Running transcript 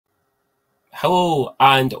Hello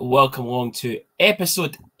and welcome along to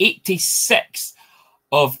episode 86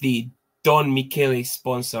 of the Don Michele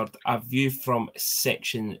sponsored A View from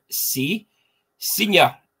Section C.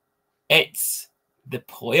 Senior, it's the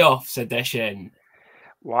playoffs edition.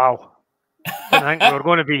 Wow. Didn't think we were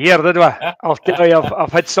going to be here, did we? I'll tell you,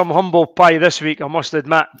 I've had some humble pie this week, I must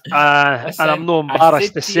admit. Listen, and I'm no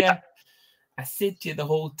embarrassed to say it. I said to you the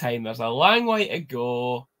whole time, there's a long way to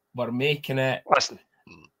go. We're making it. Listen.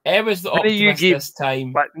 I was the optimist this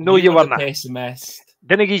time. But no, you were weren't. The pessimist.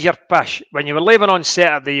 Didn't give your pish. When you were leaving on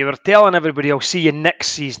Saturday, you were telling everybody, I'll see you next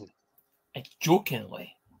season.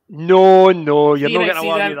 Jokingly. No, you're not going to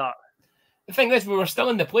lie me that. The thing is, we were still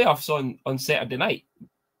in the playoffs on Saturday night.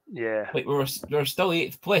 Yeah. Like, we were still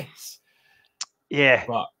 8th place. Yeah.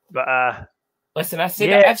 But listen, I've said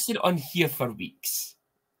it on here for weeks.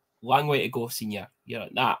 Long way to go, Senior. You're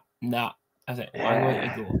like, nah. I said,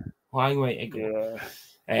 long way to go. Yeah.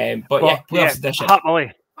 But yeah, playoffs edition.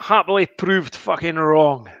 Happily proved fucking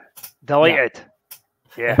wrong. Delighted.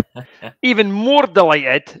 Yeah. Even more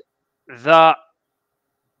delighted that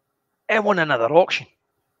I won another auction.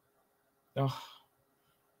 Oh.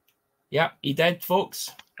 Yeah, he did, folks.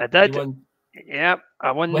 I did. Yeah,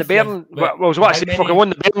 I won the Bairns. Well, I was what I said. Fuck, I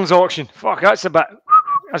won the Bairns auction. Fuck, that's a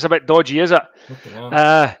bit dodgy, is it?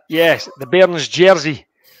 Yes, the Bairns jersey.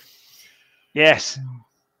 Yes.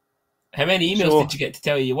 How many emails did you get to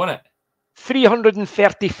tell you won it?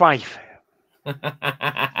 335.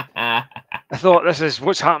 I thought, this is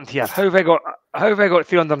what's happened here. How have I got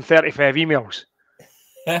 335 emails?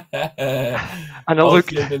 And I looked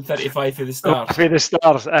 335 for the Stars. For the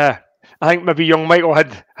Stars. I think maybe young Michael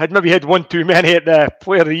had maybe had one too many at the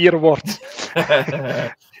Player of the Year awards.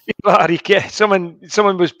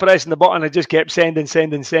 Someone was pressing the button. I just kept sending.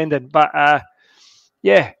 But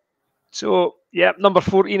yeah. So yeah, number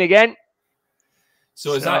 14 again.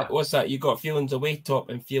 So what's that? You got Feelings away top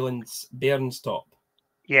and Feelings Bairns top.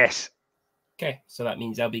 Yes. Okay, so that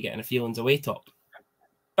means I'll be getting a Feelings away top.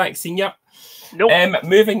 Thanks, Senior. Nope.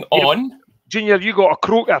 Moving on. Junior, you got a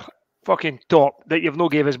croaker fucking top that you've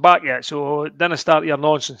not gave us back yet, so then I start your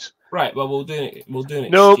nonsense. Right, well we'll do an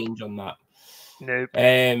exchange on that. Nope.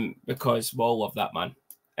 Because we all love that man.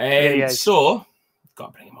 So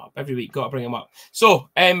gotta bring him up every week, So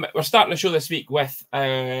we're starting the show this week with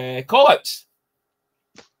call-outs.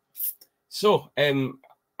 So I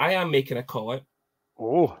am making a call-out.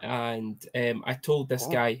 Oh. And I told this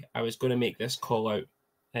guy I was going to make this call-out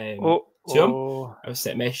to him. I was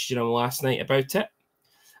messaging him last night about it.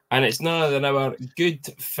 And it's none other than our good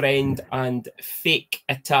friend and fake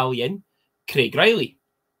Italian, Craig Riley.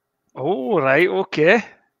 Oh, right, okay.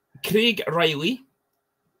 Craig Riley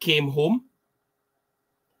came home,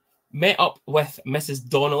 met up with Mrs.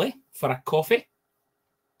 Donnelly for a coffee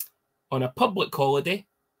on a public holiday.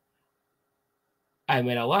 And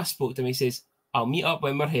when I last spoke to him, he says, I'll meet up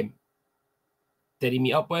when we're home. Did he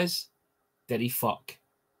meet up with us? Did he fuck?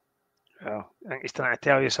 Well, I think he's trying to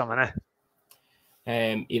tell you something,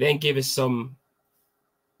 eh? He then gave us some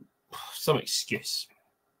excuse.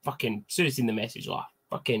 Fucking, soon as seen the message,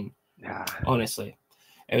 honestly.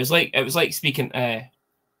 It was like speaking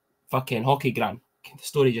fucking hockey gran. The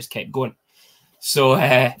story just kept going. So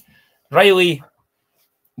Riley,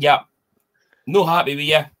 yeah, no happy with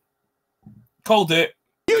you. Called it.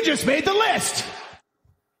 You just made the list.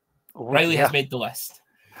 Riley has made the list.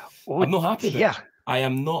 I'm not happy about it. I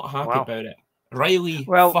am not happy about it. Riley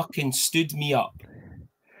fucking stood me up.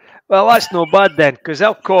 Well, that's no bad then, because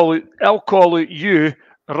I'll call out you,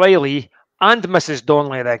 Riley, and Mrs.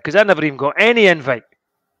 Donnelly then, because I never even got any invite.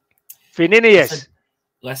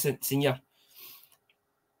 Listen, Senior.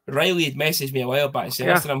 Riley had messaged me a while back and said,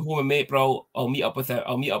 listen, I'm home in April. I'll meet up with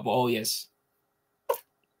all yous.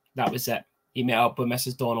 That was it. He met up with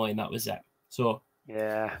Mrs. Donnelly and that was it. So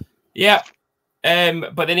yeah.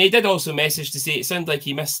 But then he did also message to say it sounded like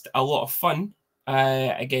he missed a lot of fun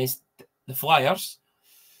against the Flyers.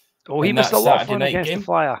 Oh, he missed a lot of fun against the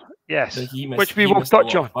Flyer. Yes, so which we will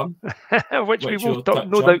touch on. which we will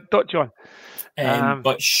no doubt touch on.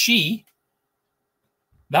 But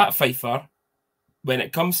that Fifer, when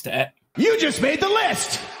it comes to it, you just made the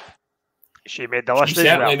list. She made the list. She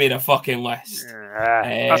certainly made a fucking list.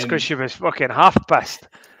 That's because she was fucking half pissed.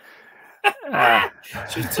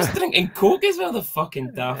 She was just drinking Coke as well, the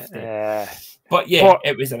fucking daft. But yeah,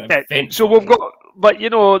 it was an event. So we've got, but you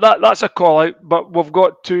know, that's a call out, but we've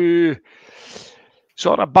got to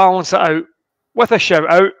sort of balance it out with a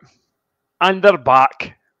shout out. And they're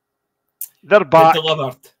back. They're back.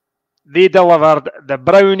 They delivered. The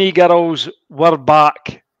Brownie girls were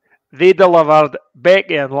back. They delivered.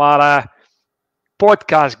 Becky and Lara,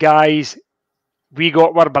 podcast guys, we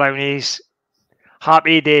got our brownies.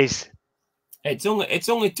 Happy days. It's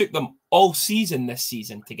only took them all season this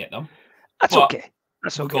season to get them. That's but okay.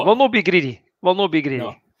 That's okay. We'll not be greedy. We'll not be greedy.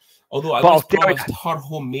 No. Although I But was I'll tell promised her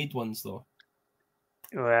homemade ones, though.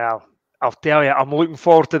 Well, I'll tell you, I'm looking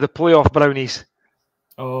forward to the playoff brownies.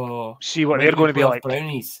 Oh, See what they're going to be like.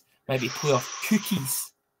 Brownies, maybe playoff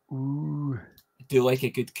cookies. Ooh, I do like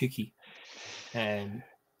a good cookie.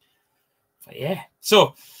 But yeah,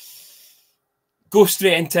 so go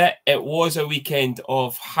straight into it. It was a weekend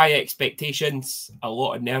of high expectations, a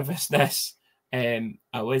lot of nervousness. I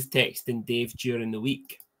was texting Dave during the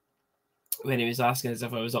week when he was asking us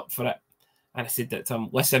if I was up for it, and I said that to him,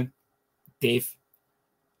 listen, Dave,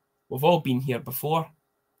 we've all been here before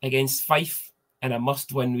against Fife in a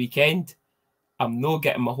must-win weekend. I'm not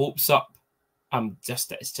getting my hopes up.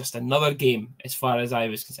 It's just another game as far as I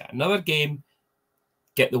was concerned. Another game,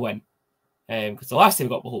 get the win. Because the last time we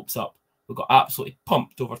got my hopes up, we got absolutely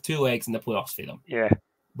pumped over 2 legs in the playoffs for them. Yeah.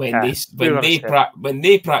 When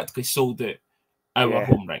they practically sold out our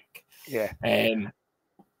home rink. Yeah.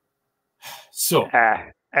 So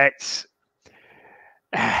it's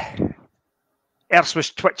Earth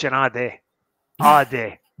was twitching all day,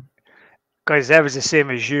 because that was the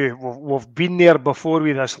same as you. We've been there before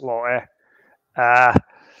with this lot, and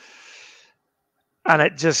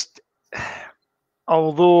it just,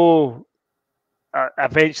 although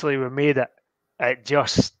eventually we made it, it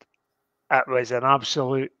was an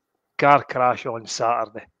absolute car crash on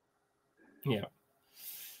Saturday.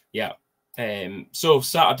 Yeah. So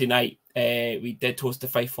Saturday night, we did host the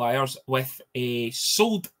Fife Flyers with a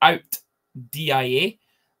sold out DIA.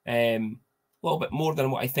 A little bit more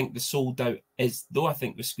than what I think the sold out is, though. I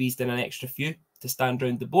think we squeezed in an extra few to stand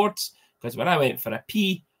around the boards, because when I went for a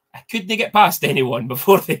pee, I couldn't get past anyone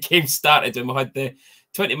before the game started, and we had the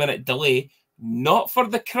 20-minute delay, not for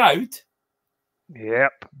the crowd,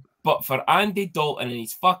 but for Andy Dalton and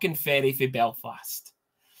his fucking ferry for Belfast.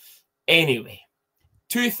 Anyway,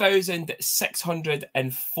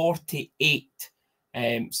 2,648.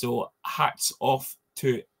 So hats off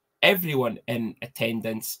to everyone in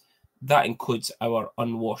attendance. That includes our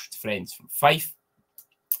unwashed friends from Fife.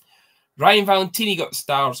 Ryan Valentini got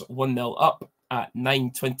Stars 1-0 up at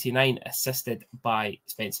 9:29, assisted by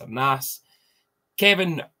Spencer Nass.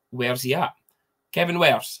 Kevin, where's he at? Kevin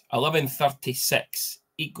Wares, 11:36,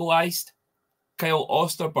 equalised. Kyle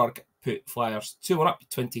Osterberg put Flyers 2-1 up,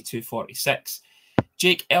 22:46.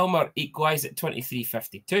 Jake Elmer equalised at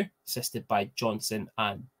 23:52, assisted by Johnson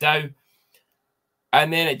and Dow.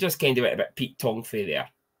 And then it just kind of went a bit Pete Tongfey there.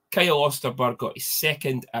 Kyle Osterberg got his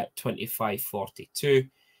second at 25:42.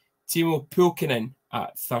 Timo Pulkkinen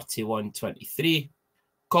at 31:23.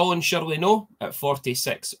 Colin Shirley-No at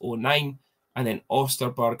 46:09. And then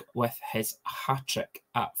Osterberg with his hat-trick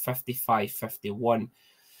at 55:51.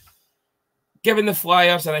 Given the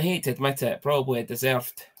Flyers, and I hate to admit it, probably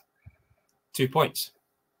deserved 2 points.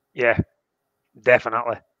 Yeah,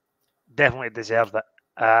 definitely. Definitely deserved it.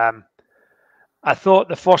 I thought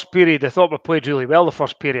the first period, we played really well the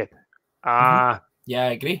first period. Yeah,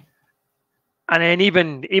 I agree. And then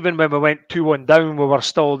even when we went 2-1 down, we were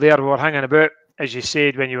still there. We were hanging about, as you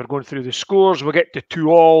said, when you were going through the scores. We get to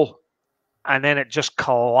 2-2, and then it just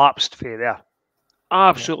collapsed for there.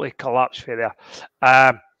 Absolutely collapsed for there.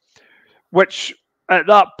 Which, at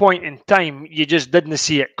that point in time, you just didn't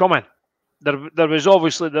see it coming. There was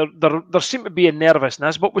obviously, there seemed to be a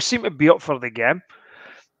nervousness, but we seemed to be up for the game.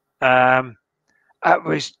 It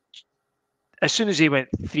was, as soon as he went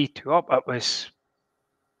 3-2 up, it was,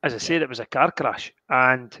 as I said, it was a car crash,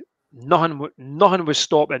 and nothing was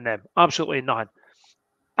stopping them. Absolutely nothing.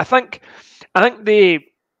 I think they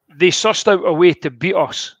sussed out a way to beat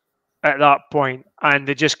us at that point, and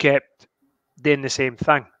they just kept doing the same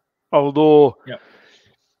thing. Although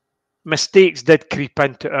mistakes did creep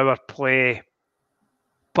into our play,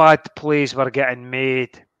 bad plays were getting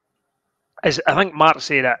made. As I think Mark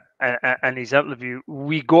said it in his interview,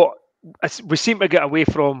 we seemed to get away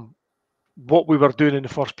from what we were doing in the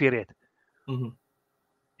first period. You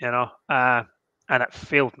know, and it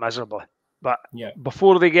failed miserably. But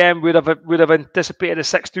before the game, would have anticipated a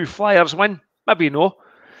 6-2 Flyers win. Maybe no.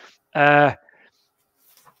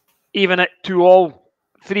 Even at 2-2,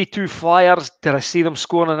 3-2 Flyers, did I see them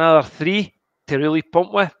scoring another 3 to really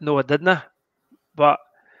pump with? No, I didn't. But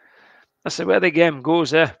that's the way the game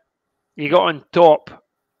goes. You got on top,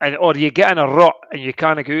 or you get in a rut and you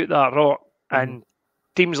can't get out that rut. And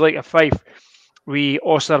teams like a Fife,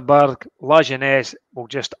 Osterberg, Lajeunesse will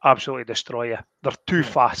just absolutely destroy you. They're too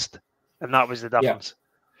fast, and that was the difference.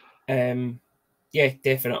 Yeah,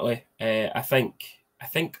 definitely. I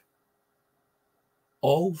think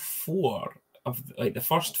all 4 like the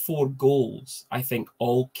first 4 goals, I think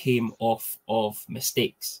all came off of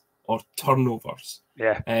mistakes or turnovers.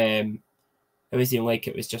 Yeah. It wasn't like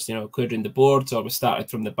it was just, clearing the boards or we started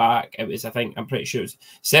from the back. It was, I'm pretty sure it was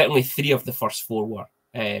certainly 3 of the first 4 were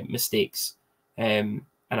mistakes. And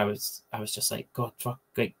I was just like, God, fuck,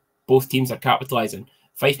 like both teams are capitalising.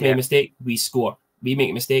 Fife made a mistake, we score. We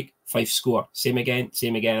make a mistake, Fife score. Same again.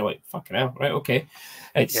 I'm like, fucking hell, right, okay.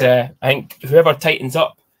 It's I think whoever tightens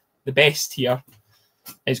up the best here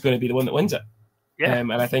is going to be the one that wins it. Yeah.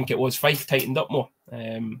 And I think it was Fife tightened up more.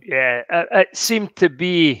 It seemed to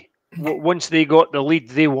be once they got the lead,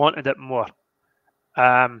 they wanted it more.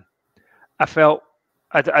 I felt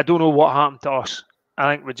I don't know what happened to us.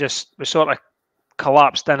 I think we sort of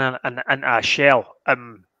collapsed in a shell,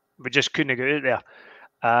 and we just couldn't get out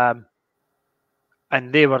there.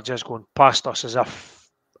 And they were just going past us as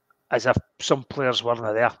if some players weren't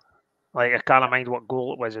there. Like, I can't mind what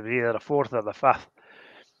goal it was. It was either the 4th or the 5th.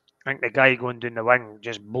 I think the guy going down the wing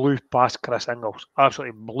just blew past Chris Ingles.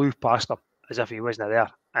 Absolutely blew past him as if he wasn't there.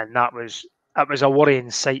 And that was a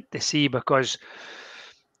worrying sight to see, because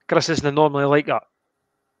Chris isn't normally like that.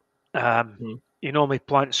 He normally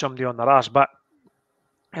plants somebody on their ass. But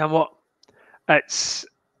and what?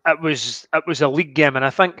 It was a league game, and I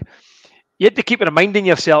think you had to keep reminding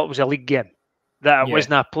yourself it was a league game, that it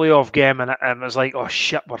wasn't a playoff game, and it was like, oh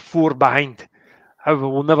shit, we're 4 behind. How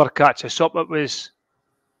we'll never catch us up.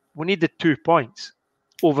 We needed 2 points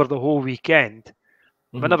over the whole weekend.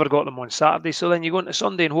 We never got them on Saturday, so then you go into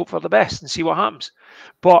Sunday and hope for the best and see what happens.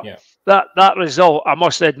 But that result, I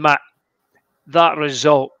must admit, that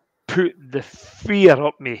result put the fear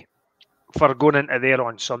up me for going into there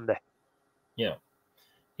on Sunday. Yeah.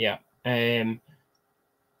 There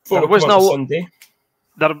was no Sunday.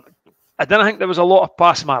 I didn't think there was a lot of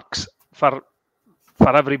pass marks for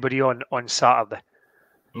everybody on Saturday.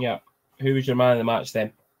 Yeah. Who was your man of the match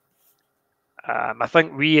then? I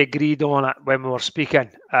think we agreed on it when we were speaking.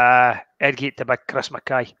 Edgate to big Chris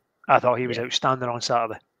Mackay. I thought he was outstanding on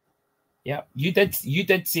Saturday. Yeah, you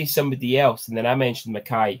did say somebody else, and then I mentioned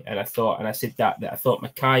Mackay, and I said that I thought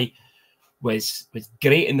Mackay was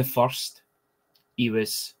great in the first. He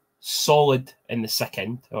was solid in the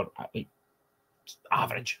second, or like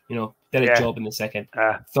average, did a job in the second.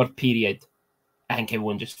 Third period, I think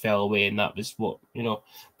everyone just fell away, and that was what,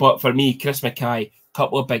 But for me, Chris Mackay,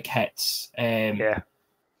 couple of big hits,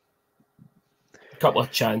 couple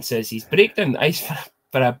of chances. He's breaking the ice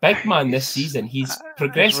for a big man this season. He's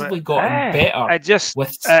progressively gotten better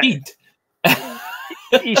with speed.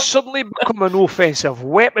 He's suddenly become an offensive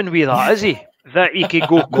weapon with that, is he? That he could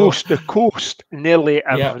go coast to coast nearly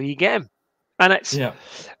every game. And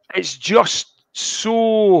it's just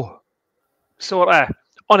so sort of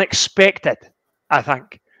unexpected, I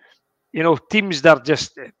think. Teams, they're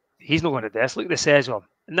just, he's not going to do this. Look at the says of him.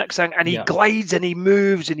 Next thing, and he glides and he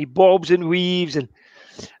moves and he bobs and weaves.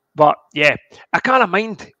 But yeah, I kind of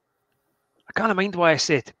mind why I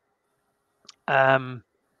said I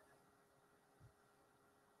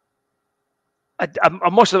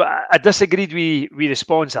must have. I disagreed with the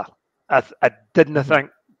sponsor. I didn't think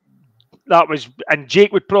that was. And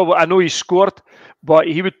Jake would probably. I know he scored, but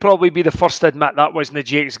he would probably be the first to admit that wasn't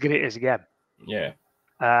Jake's greatest game. Yeah.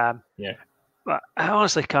 But I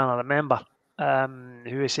honestly can't remember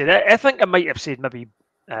who I said. I think I might have said maybe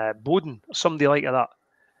Bowden or somebody like that.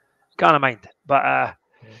 Can't mind. But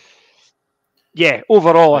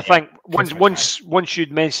overall, I think once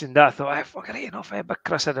you'd mentioned that, I thought, fucking right enough, but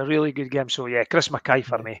Chris had a really good game. So yeah, Chris Mackay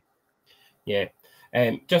for me. Yeah.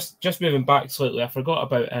 Just moving back slightly, I forgot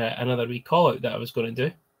about another wee call out that I was going to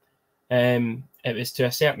do. It was to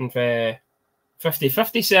a certain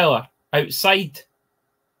 50-50 seller outside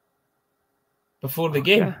before the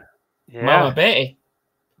game. Yeah. Mama Betty.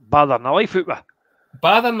 Bothering the life out of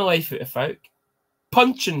Bothering the life out of folk.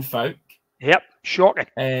 Punching folk. Yep,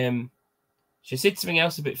 shocking. She said something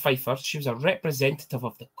else about Fife first. She was a representative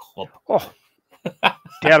of the club. Oh,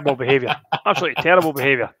 terrible behaviour. Absolutely terrible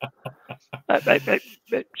behaviour.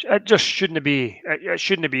 It just shouldn't be. It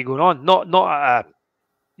shouldn't be going on. Not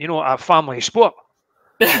a family sport.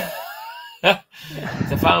 It's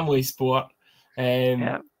a family sport.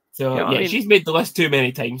 So she's made the list too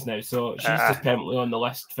many times now. So she's just permanently on the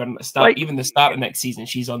list for the start. Even the start of next season,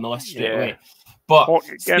 she's on the list straight away. But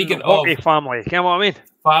speaking of family, you know what I mean?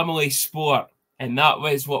 Family sport, and that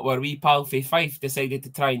was what our wee pal fae Fife decided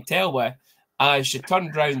to try and tell with, as she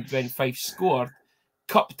turned round when Fife scored,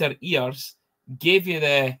 cupped her ears, gave you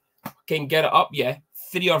the can get it up you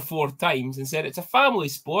 3 or 4 times, and said it's a family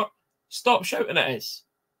sport. Stop shouting it is.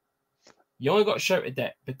 You only got shouted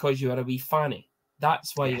it because you were a wee fanny.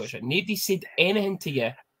 That's why you got shouted. Nobody said anything to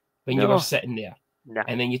you when you were sitting there.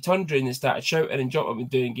 And then you turned around and started shouting and jumping up and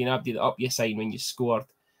doing, getting up the up your sign when you scored.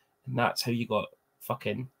 And that's how you got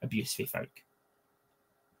fucking abuse for Folk.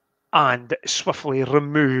 And swiftly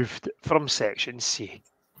removed from Section C.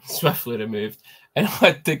 Swiftly removed. And I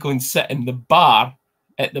had to go and sit in the bar,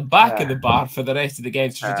 at the back of the bar for the rest of the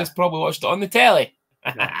games. So I just probably watched it on the telly.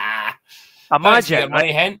 Imagine.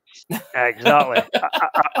 Money, hen. Exactly.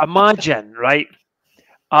 Imagine, right,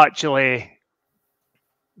 actually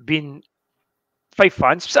being Fife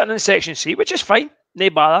fans, sitting in Section C, which is fine, no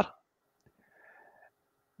bother.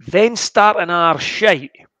 Then starting our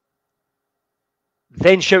shite.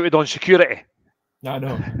 Then shouted on security. I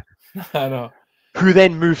know. I know. Who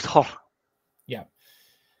then moved her. Yeah.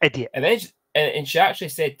 Idiot. And then she actually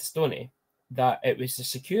said to Stoney that it was the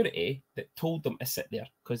security that told them to sit there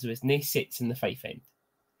because there was no seats in the Fife end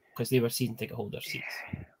because they were season ticket holder seats.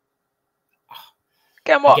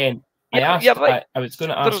 Again, I was going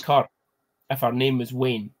to ask her if her name was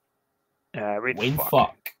Wayne. Wayne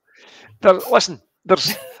fuck.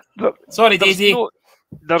 Sorry, Daisy.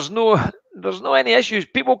 There's no any issues.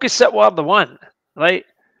 People can sit where they want, right?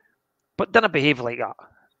 But don't behave like that,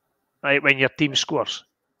 right? When your team scores,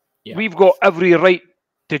 we've got every right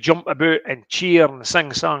to jump about and cheer and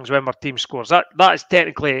sing songs when our team scores. That is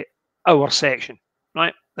technically our section,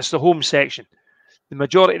 right? It's the home section. The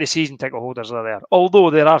majority of the season ticket holders are there, although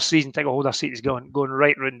there are season ticket holder seats going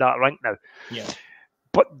right around that rink now. Yeah.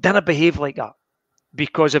 But don't behave like that,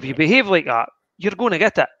 because if you behave like that, you're going to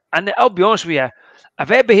get it. And I'll be honest with you, if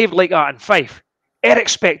I behaved like that in Fife, I'd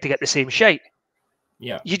expect to get the same shite.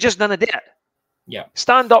 Yeah. You just didn't do it. Yeah.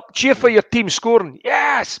 Stand up, cheer for your team scoring.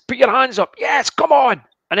 Yes. Put your hands up. Yes, come on.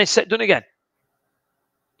 And then sit down again.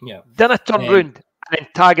 Yeah. Then I turn round and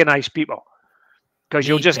antagonise people. Because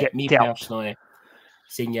you'll just get personally,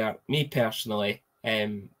 Senior, there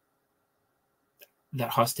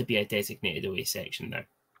has to be a designated away section now.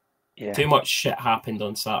 Yeah. Too much shit happened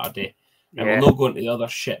on Saturday. And we'll not go into the other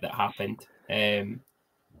shit that happened.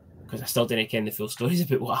 Because I still didn't ken the full stories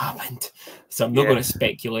about what happened. So I'm not going to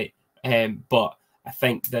speculate. But I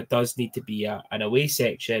think there does need to be an away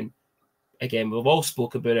section. Again, we've all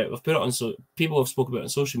spoke about it. We've put it on, so people have spoken about it on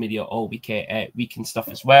social media all week and stuff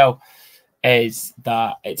as well. Is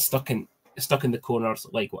that it's stuck in the corners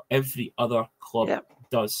like what every other club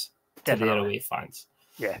does to their away fans.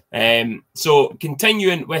 Yeah. So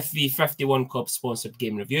continuing with the 51 club sponsored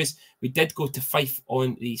game reviews, we did go to Fife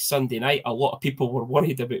on the Sunday night. A lot of people were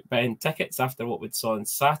worried about buying tickets after what we saw on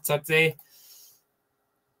Saturday.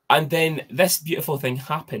 And then this beautiful thing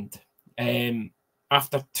happened.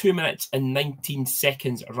 After 2 minutes and 19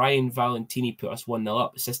 seconds, Ryan Valentini put us 1-0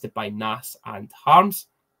 up, assisted by Nas and Harms.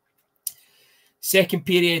 Second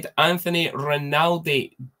period, Anthony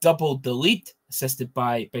Rinaldi doubled the lead, assisted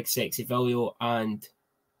by Big Sexy Vilio, and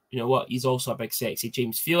you know what? He's also a big sexy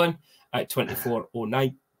James Phelan at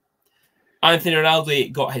 24:09. Anthony Rinaldi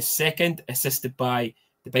got his second, assisted by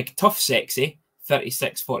the big tough sexy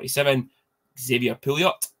 36:47 Xavier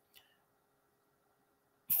Pouliot.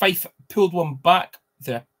 Fife pulled one back,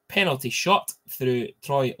 the penalty shot through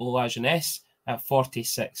Troy Lajeunesse at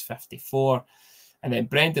 46:54. And then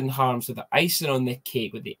Brendan Harms with the icing on the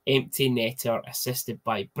cake with the empty netter, assisted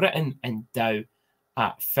by Britton and Dow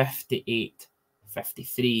at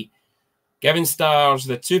 58:53. Giving Stars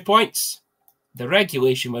the 2 points, the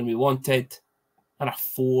regulation when we wanted, and a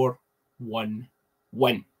 4-1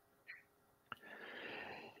 win.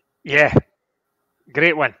 Yeah,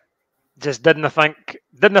 great win. Just didn't think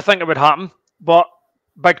it would happen, but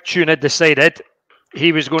Big Tuna decided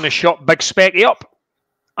he was going to shut Big Specky up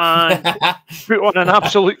and put on an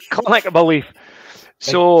absolute clinic of belief.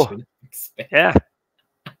 So, yeah,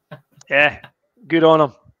 good on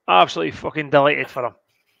him. Absolutely fucking delighted for him.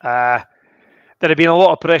 There had been a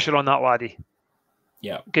lot of pressure on that laddie.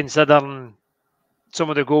 Yeah, considering some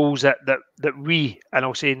of the goals that we, and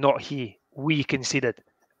I'll say not he, we conceded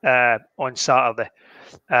on Saturday.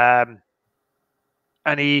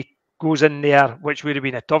 And he goes in there, which would have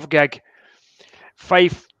been a tough gig.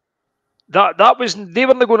 Fife, that was, they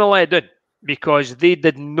weren't going to let it down because they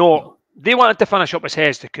did not, they wanted to finish up as high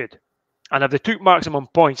as they could. And if they took maximum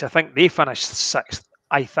points, I think they finished 6th.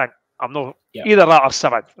 I think. I'm not either that or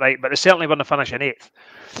 7th, right? But they certainly wouldn't have finished in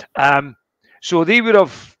 8th. So they would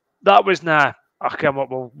have, that was nah, okay,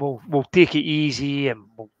 we'll take it easy and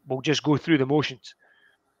we'll just go through the motions.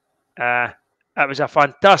 It was a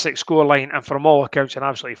fantastic scoreline, and from all accounts, an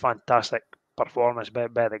absolutely fantastic performance by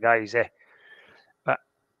the guys. But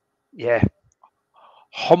yeah,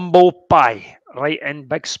 humble pie right in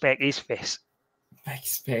Big Specky's face. Big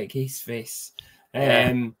Specky's face.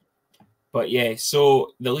 But yeah,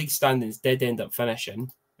 so the league standings did end up finishing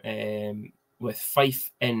with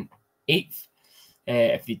Fife in 8th.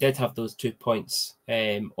 If they did have those 2 points,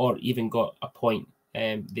 or even got a point,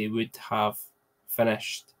 they would have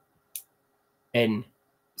finished in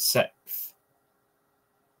 6th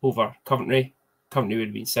over Coventry. Coventry would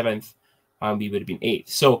have been 7th, and we would have been 8th.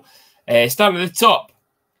 So, starting at the top,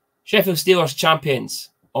 Sheffield Steelers champions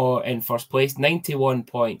in first place, 91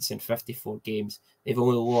 points in 54 games. They've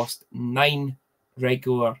only lost 9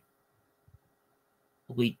 regular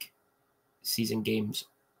league season games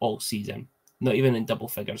all season. Not even in double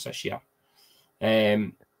figures this year.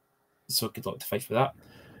 So good luck to Fife for that.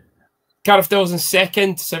 Cardiff Devils in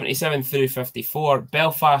 2nd, 77 through 54.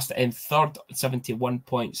 Belfast in 3rd, 71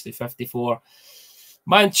 points through 54.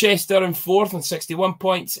 Manchester in 4th on 61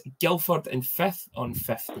 points. Guildford in 5th on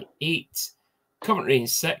 58. Coventry in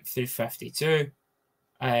 6th through 52.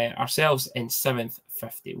 Ourselves in 7th,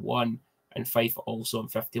 51. And Fife also in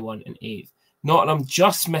 51 and 8th. Nottingham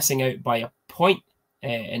just missing out by a point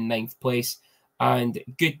in 9th place. And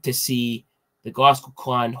good to see the Glasgow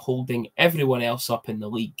Clan holding everyone else up in the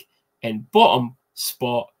league in bottom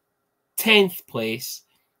spot, 10th place.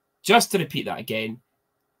 Just to repeat that again,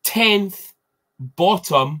 10th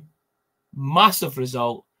bottom, massive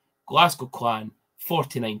result. Glasgow Clan,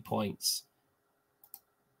 49 points.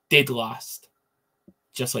 Dead last,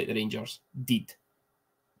 just like the Rangers did.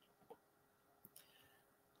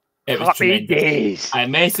 It was Happy tremendous. days. I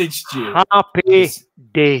messaged you. Happy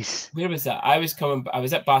days. Where was that? I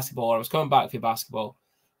was at basketball, or I was coming back for basketball,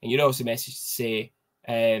 and you'd also messaged to say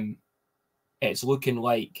it's looking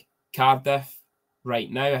like Cardiff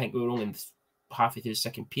right now. I think we were only halfway through the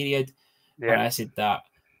second period. Yeah. And I said that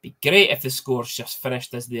it'd be great if the scores just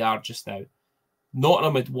finished as they are just now.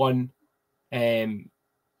 Nottingham had won.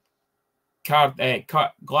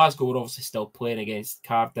 Glasgow were obviously still playing against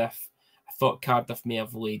Cardiff. I thought Cardiff may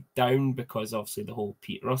have laid down because obviously the whole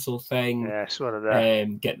Pete Russell thing. Yeah, sort of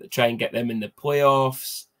that. Try and get them in the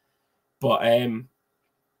playoffs. But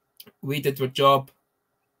we did our job.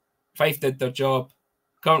 Fife did their job.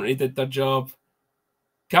 Coventry did their job.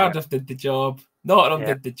 Cardiff did the job. Nottingham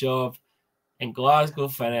did the job. And Glasgow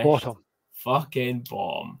finished bottom. Fucking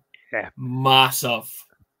bomb. Yeah. Massive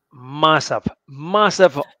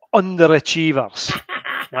underachievers.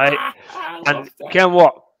 Right? And you know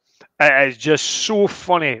what? It is just so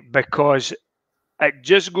funny because it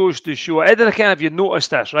just goes to show, I don't know if you've noticed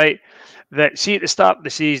this, right? That see at the start of the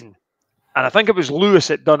season, and I think it was Lewis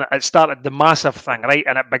that done it, it started the massive thing, right?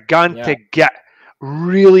 And it began to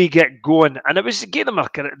really get going. And it was, give them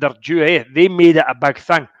their due, eh? They made it a big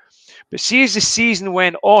thing. But see, as the season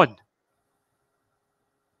went on,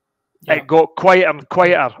 it got quieter and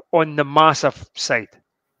quieter on the massive side,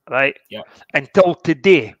 right? Yeah. Until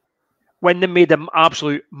today, when they made an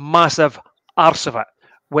absolute massive arse of it,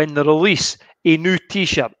 when they release a new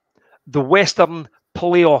T-shirt, the Western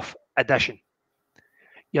Playoff Edition.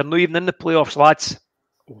 You're not even in the playoffs, lads.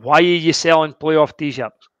 Why are you selling playoff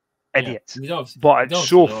T-shirts? Idiots. But it's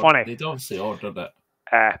so funny. They'd obviously ordered it.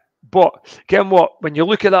 But, again, what? When you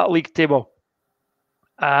look at that league table,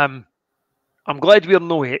 I'm glad we're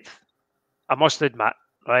no 8th. I must admit,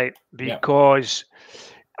 right? Because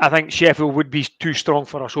I think Sheffield would be too strong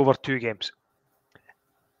for us over 2 games.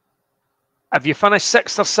 If you finish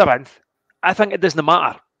 6th or 7th, I think it doesn't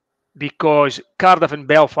matter because Cardiff and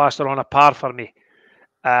Belfast are on a par for me.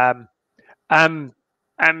 I'm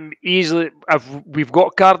easily, if we've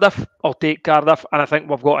got Cardiff, I'll take Cardiff, and I think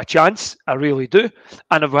we've got a chance. I really do.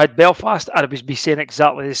 And if we had Belfast, I would be saying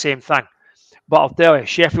exactly the same thing. But I'll tell you,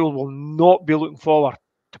 Sheffield will not be looking forward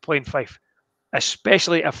to playing Fife,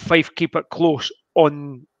 especially if Fife keep it close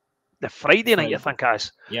on the Friday night, I think it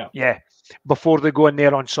is. Yeah. Before they go in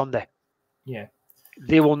there on Sunday. Yeah.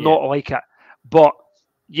 They will not like it. But,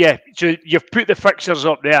 yeah, so you've put the fixtures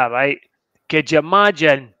up there, right? Could you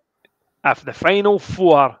imagine if the final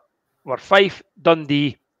 4 were Fife,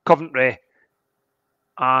 Dundee, Coventry,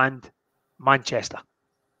 and Manchester?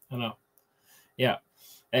 I know. Yeah.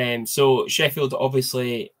 So Sheffield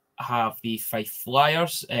obviously have the Fife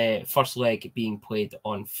Flyers. First leg being played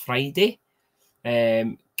on Friday.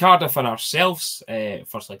 Cardiff and ourselves,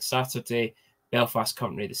 first leg Saturday. Belfast,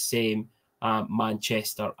 Coventry the same.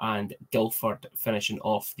 Manchester and Guildford finishing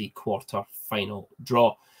off the quarter-final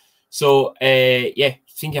draw. So, yeah,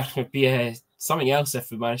 think it would be something else if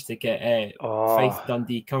we managed to get Fife,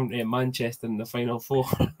 Dundee, Coventry and Manchester in the final 4.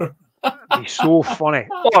 It'd be so funny.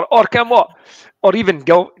 Or can what? Or even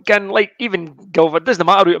Guildford. It doesn't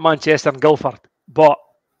matter who at Manchester and Guildford, but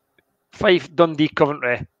Fife, Dundee,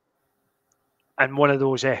 Coventry, and one of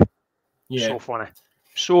those, So funny.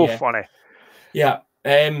 So funny. Yeah.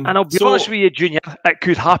 And I'll be honest with you, Junior, it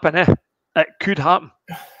could happen, It could happen.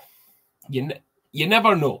 You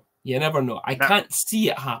never know. You never know. I can't see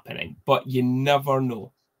it happening, but you never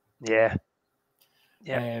know. Yeah.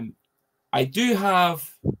 I do have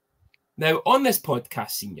now on this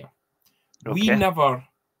podcast, Senior. Okay. We never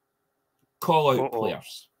call out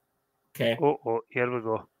players. Okay. Here we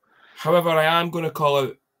go. However, I am going to call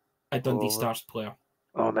out a Dundee Stars player.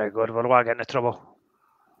 Oh my God, we're all getting into trouble.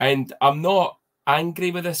 And I'm not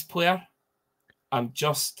angry with this player. I'm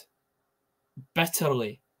just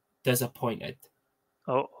bitterly disappointed.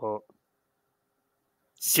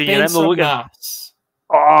 Spencer Nass.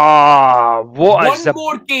 One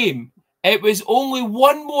more game. It was only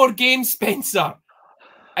one more game, Spencer.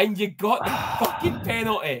 And you got the fucking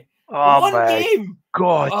penalty. One game.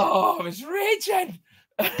 God. Oh, I was raging.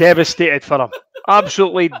 Devastated for him.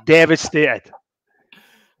 Absolutely devastated.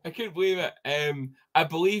 I couldn't believe it. I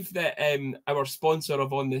believe that our sponsor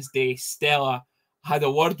of On This Day, Stella, had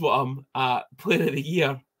a word with him at Player of the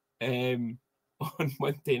Year on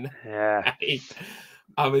Monday night. Yeah.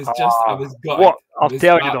 I was gutted. I'll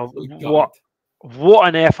tell you though, what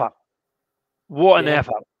an effort. What an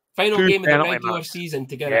effort. Final game of the regular season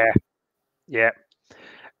together. Yeah.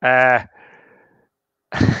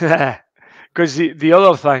 Because the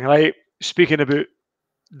other thing, right, speaking about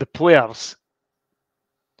the players,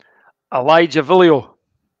 Elijah Villio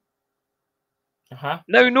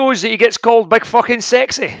now knows that he gets called big fucking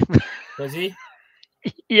sexy. Does he?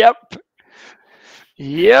 Yep.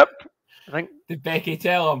 I think. Did Becky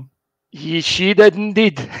tell him? She did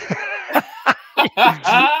indeed.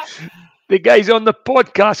 The guys on the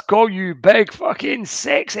podcast call you big fucking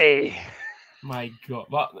sexy. My God.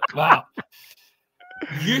 Wow.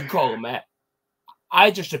 You call him it.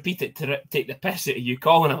 I just repeat it to take the piss out of you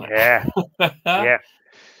calling him it. Yeah.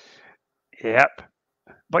 Yep.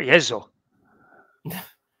 But he is though.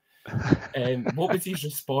 What was his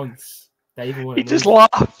response? He just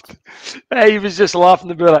laughed. He was just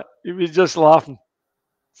laughing about it. He was just laughing.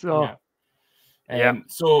 So,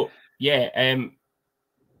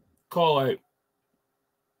 call out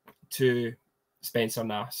to Spencer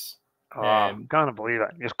Nass. Can't believe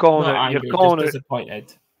it. You're calling it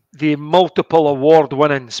disappointed. The multiple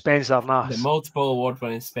award-winning Spencer Nass. The multiple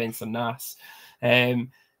award-winning Spencer Nass.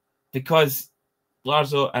 Because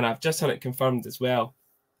Larzo, and I've just had it confirmed as well,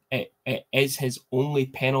 it is his only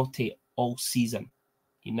penalty all season.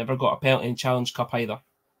 He never got a penalty in Challenge Cup either.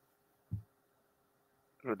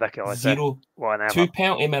 Ridiculous. 2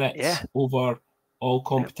 penalty minutes over all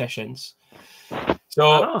competitions.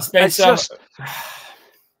 So Spencer,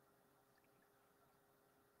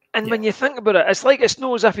 when you think about it, it's like it's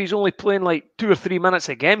not as if he's only playing like 2 or 3 minutes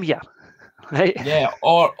a game here, right? Yeah,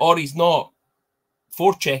 or he's not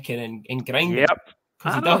forechecking and grinding. Yep,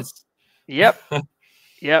 because he does. Yep.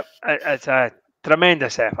 It's a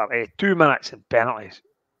tremendous effort. 2 minutes and penalties.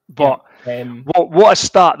 But what a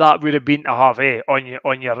start that would have been to have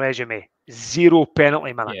on your resume. 0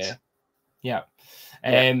 penalty minutes. Yeah.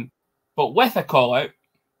 But with a call out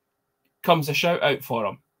comes a shout out for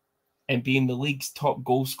him and being the league's top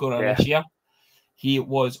goal scorer this year. He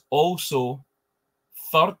was also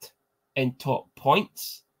 3rd in top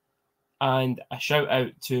points, and a shout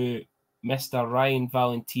out to Mr. Ryan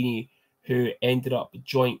Valentini, who ended up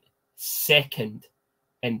joint 2nd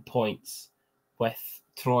in points with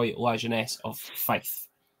Troy Lajeunesse of Fife.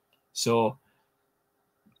 So,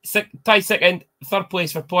 tied 2nd, 3rd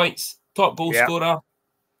place for points, top goal scorer.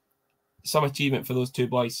 Some achievement for those two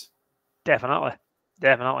boys. Definitely.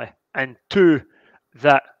 And 2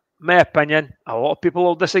 that, my opinion, a lot of people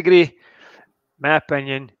will disagree. My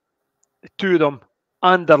opinion, the 2 of them,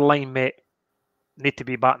 underline, mate, need to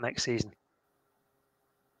be back next season.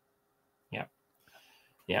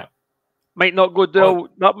 Yeah. Might not go down.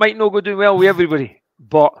 That might not go down well with everybody,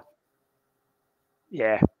 but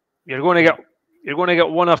you're going to get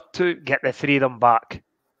 1 or 2. Get the 3 of them back.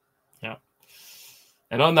 Yeah.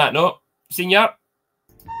 And on that note, Senior,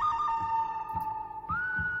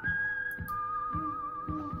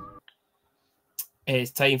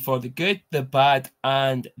 it's time for the good, the bad,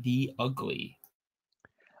 and the ugly.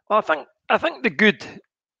 Well, I think the good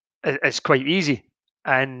is quite easy,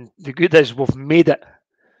 and the good is we've made it.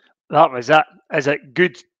 That was it. Is it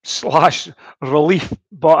good / relief?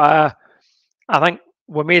 But I think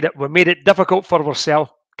we made it. We made it difficult for ourselves,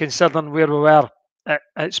 considering where we were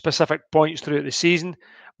at specific points throughout the season.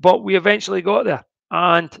 But we eventually got there,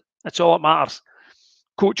 and that's all that matters.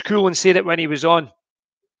 Coach Coolan said it when he was on.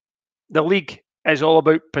 The league is all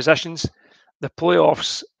about positions. The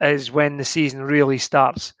playoffs is when the season really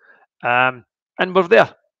starts. And we're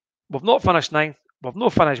there. We've not finished 9th. We've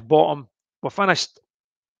not finished bottom. We've finished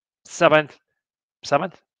 7th.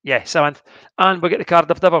 Yeah, 7th. And we get the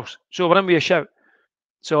Cardiff Devils. So we're in with a shout.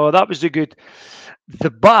 So that was the good. The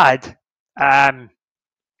bad, I'll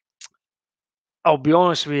be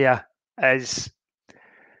honest with you, is,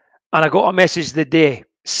 and I got a message the day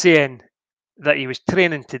saying that he was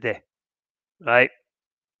training today, right,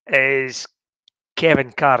 is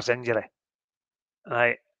Kevin Carr's injury.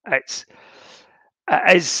 Right. It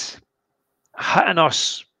is hitting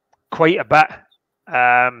us quite a bit.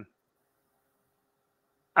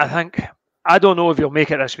 I think, I don't know if he'll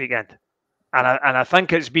make it this weekend. And I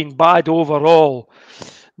think it's been bad overall,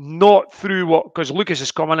 not through what, because Lucas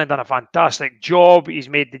has come in and done a fantastic job. He's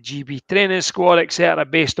made the GB training squad, etc.,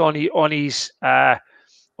 based on his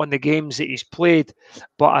on the games that he's played.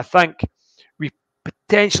 But I think we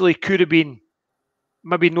potentially could have been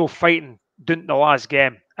maybe no fighting doing the last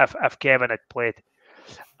game if Kevin had played.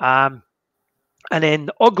 And then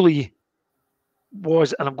the ugly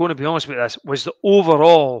was, and I'm going to be honest with this, was the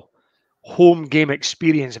overall home game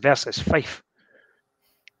experience versus Fife.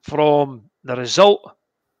 From the result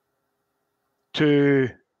to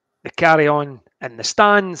the carry on in the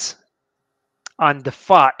stands, and the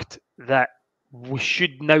fact that we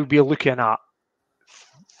should now be looking at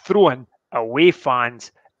throwing away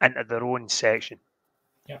fans into their own section.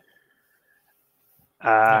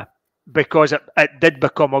 Because it did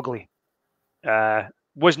become ugly.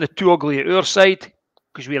 Wasn't it too ugly at our side?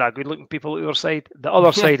 Because we had good-looking people at our side. The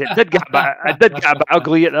other side, it did get a bit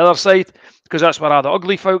ugly at the other side, because that's where all the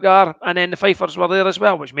ugly folk are, and then the Fifers were there as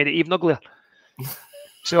well, which made it even uglier.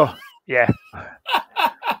 So, yeah.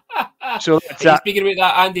 So that's Are you speaking about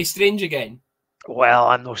that Andy Strange again? Well,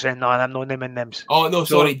 I'm not saying that. I'm not naming names. Oh no,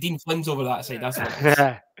 sorry, Dean Flynn's over that side. That's what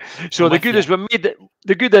it is. So the good is we made it.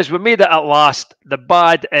 The good is we made it at last. The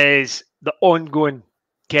bad is the ongoing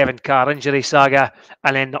Kevin Carr injury saga,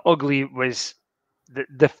 and then the ugly was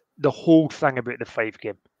the whole thing about the Fife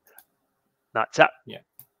game. That's it. Yeah.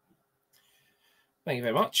 Thank you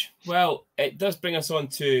very much. Well, it does bring us on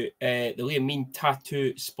to the Liam Mean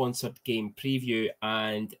Tattoo sponsored game preview,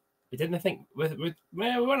 and we didn't think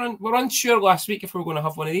we're unsure last week if we were going to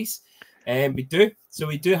have one of these. We do. So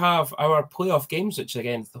we do have our playoff games, which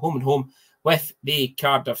again is the home and home with the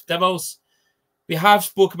Cardiff Devils. We have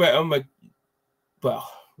spoke about them.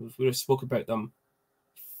 We've spoke about them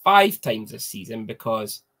 5 times this season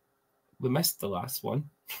because we missed the last one.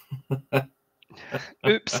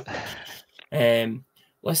 Oops.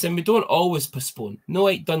 Listen, we don't always postpone. No,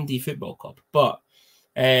 like Dundee Football Club, but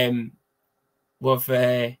we've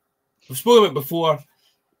spoken about it before.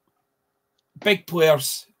 Big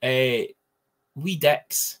players, Lee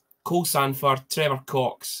Dix, Cole Sanford, Trevor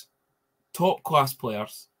Cox, top class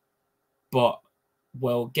players, but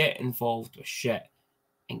will get involved with shit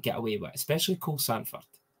and get away with it, especially Cole Sanford.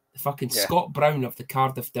 The fucking Scott Brown of the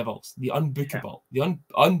Cardiff Devils, the unbookable, the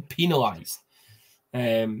unpenalised.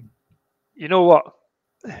 You know what?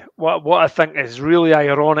 What I think is really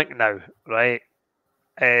ironic now, right,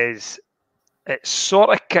 is it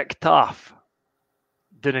sort of kicked off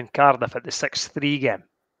down in Cardiff at the 6-3 game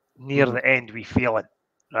near the end we feeling,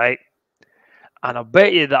 right? And I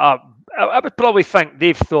bet you that I would probably think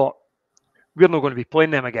they've thought we're not going to be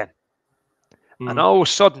playing them again. And all of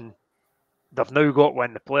a sudden, they've now got one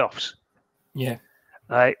in the playoffs. Yeah.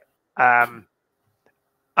 Right. And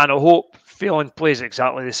I hope Phelan plays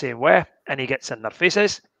exactly the same way and he gets in their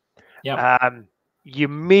faces. Yeah. You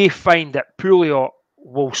may find that Pouliot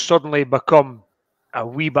will suddenly become a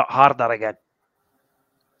wee bit harder again,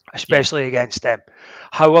 especially against them.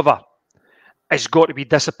 However, it's got to be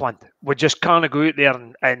disciplined. We just can't go out there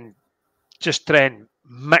and just try and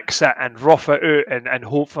mix it and rough it out and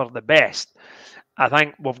hope for the best. I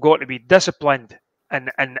think we've got to be disciplined in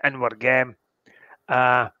our game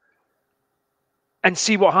and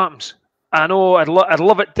see what happens. I know I'd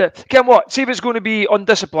love it to... Ken, what? See if it's going to be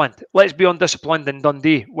undisciplined. Let's be undisciplined in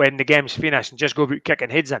Dundee when the game's finished and just go about kicking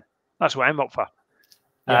heads in. That's what I'm up for.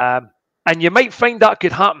 Yeah. And you might find that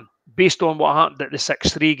could happen based on what happened at the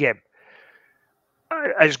 6-3 game.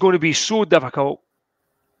 It's going to be so difficult.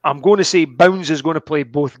 I'm going to say Bounds is going to play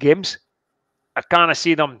both games. I kind of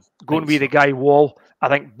see them going to be the guy Wall. I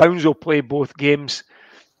think Bounds will play both games.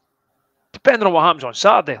 Depending on what happens on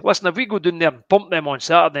Saturday. Listen, if we go down there and pump them on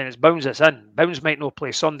Saturday and it's Bounds that's in, Bounds might not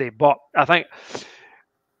play Sunday. But I think,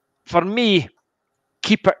 for me,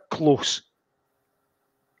 keep it close.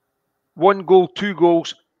 1 goal, 2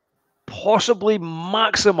 goals, possibly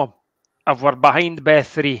maximum. If we're behind by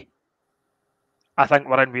 3, I think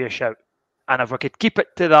we're in with a shout. And if we could keep it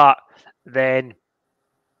to that, then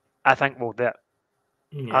I think we'll do it.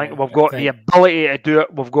 Yeah, I think we've got the ability to do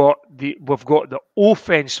it. We've got the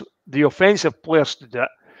offensive players to do it.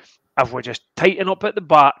 if we just tighten up at the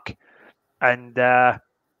back and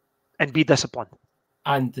be disciplined.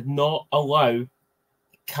 And not allow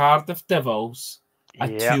Cardiff Devils a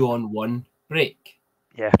 2-on-1 break.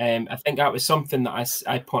 Yeah. I think that was something that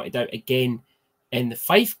I pointed out again in the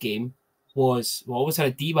Fife game was we always had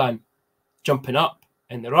a D-man jumping up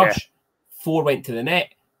in the rush. 4 went to the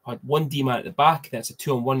net, had 1 D-man at the back, then it's a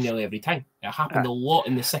 2-on-1 nearly every time. It happened a lot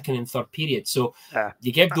in the second and third period. So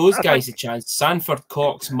you give those guys a chance. Sanford,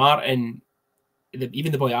 Cox, Martin,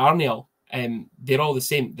 even the boy Arniel, they're all the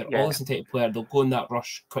same. They're all the same type of player. They'll go in that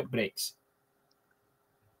rush, quick breaks.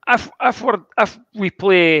 If we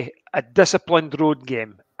play a disciplined road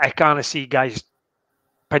game, I kind of see guys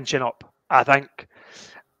pinching up. I think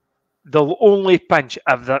they'll only pinch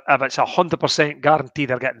if it's 100% guaranteed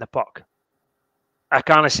they're getting the puck. I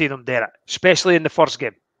kind of see them doing it, especially in the first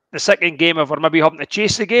game. The second game, if we're maybe having to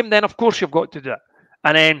chase the game, then of course you've got to do it.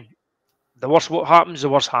 And then the worst what happens, the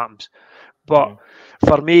worst happens. But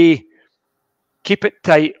for me, keep it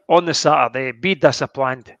tight on the Saturday, be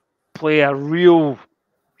disciplined, play a real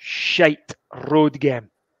shite road game.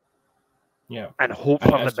 Yeah. And hope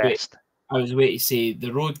for the best. I was waiting to say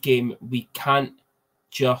the road game, we can't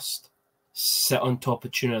just sit on top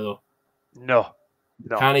of tuna though. No.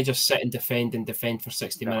 Can't I just sit and defend for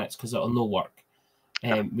 60 minutes because it'll no work. We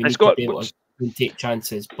need to be able to take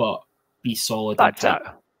chances, but be solid. That's it.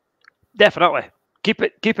 Definitely. Keep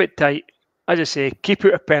it tight. As I say, keep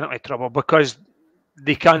out of penalty trouble because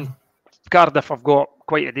they can. Cardiff have got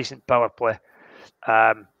quite a decent power play.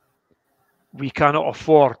 We cannot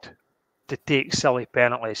afford to take silly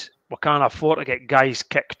penalties. We can't afford to get guys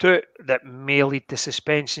kicked out that may lead to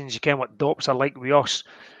suspensions. You can what dops are like with us.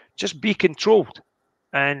 Just be controlled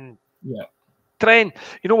and try and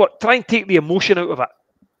take the emotion out of it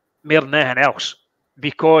more than anything else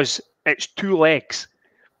because it's 2 legs.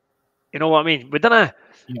 You know what I mean? We didn't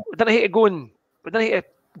hate to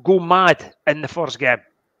go mad in the first game.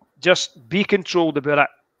 Just be controlled about it.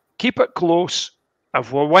 Keep it close.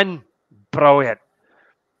 If we win, brilliant.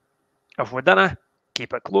 If we didn't,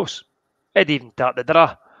 keep it close. I'd even start the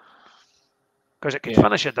draw because it could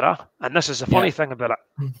finish a draw, and this is the funny thing about it.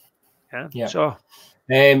 Yeah. So,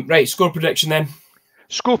 right, score prediction then.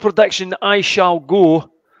 Score prediction: I shall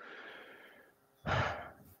go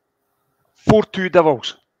 4-2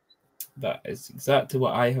 Devils. That is exactly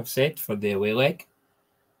what I have said for the away leg.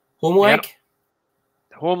 Home leg.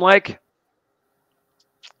 Home leg.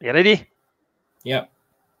 You ready? Yep.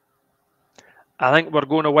 I think we're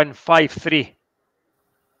going to win 5-3.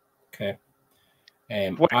 Okay.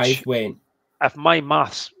 I went. If my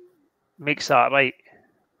maths makes that right,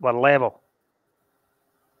 we're level.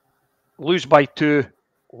 Lose by 2,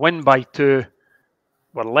 win by 2,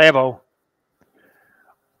 we're level.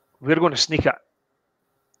 We're going to sneak it.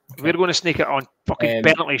 Okay. We're going to sneak it on fucking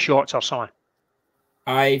penalty shots or something.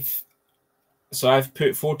 I've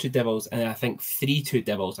put 4-2 Devils and I think 3-2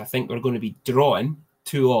 Devils. I think we're going to be drawing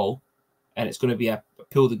 2-2 and it's going to be a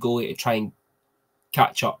pull the goalie to try and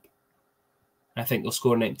catch up. I think they'll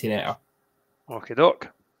score an empty netter. Okay,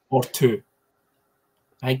 doc. Or 2.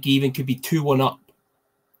 I think he even could be 2-1 up,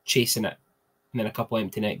 chasing it, and then a couple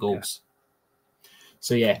empty net goals.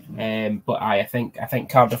 So yeah, but I think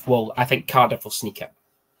Cardiff will sneak it.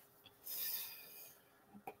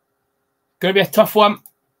 Going to be a tough one.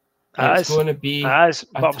 It's going to be. But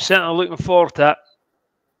I'm certainly looking forward to it.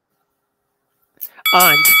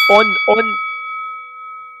 And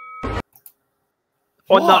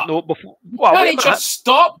on that note, before wait just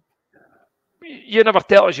stop. You never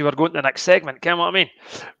tell us you were going to the next segment. Can you know what I mean?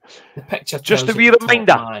 The picture. Just a wee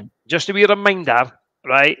reminder. Just a wee reminder,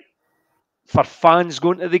 right? For fans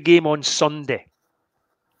going to the game on Sunday,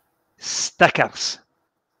 stickers.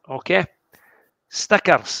 Okay,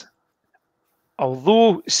 stickers.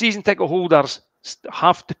 Although season ticket holders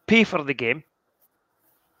have to pay for the game,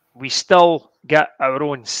 we still get our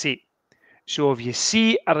own seat. So if you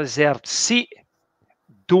see a reserved seat,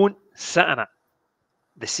 don't sit in it.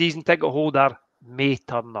 The season ticket holder may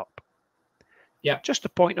turn up. Yeah. Just a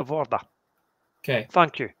point of order. Okay.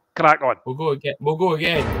 Thank you. Crack on. We'll go again.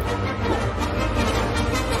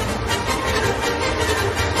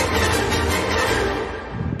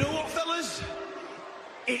 You know what, fellas?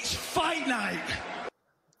 It's fight night.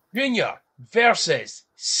 Junior versus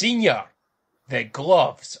senior. The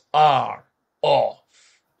gloves are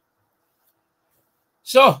off.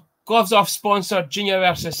 So, gloves off sponsor, junior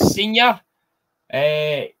versus senior.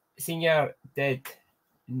 Senior did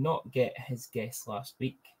not get his guest last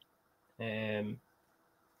week,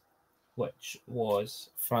 which was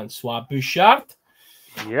Francois Bouchard.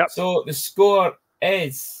 Yep. So the score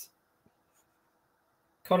is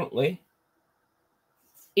currently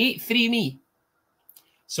 8-3 me.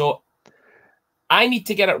 So I need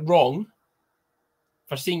to get it wrong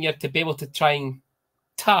for Senior to be able to try and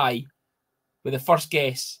tie with the first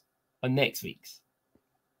guess on next week's.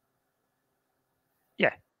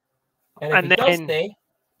 Yeah. And if he does,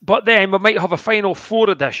 but then we might have a Final Four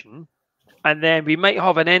edition, and then we might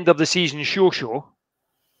have an end of the season show.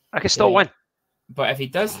 I can still win. But if he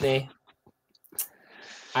does, I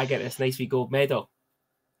get this nice wee gold medal.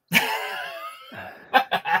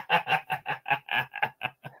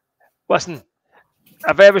 Listen,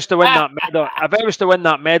 if I was to win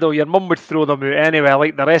that medal, your mum would throw them out anyway,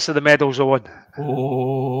 like the rest of the medals I won.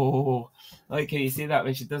 Oh, I like how you say that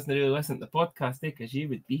when she doesn't really listen to the podcast, because you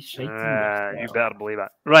would be shiting. You better believe it.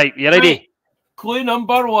 Right, you ready? Right. Clue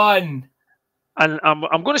number 1. And I'm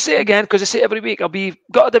going to say it again because I say it every week. I'll be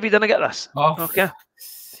gutted if you didn't get this. Oh, okay.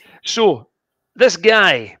 So this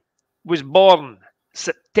guy was born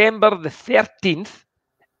September the 13th,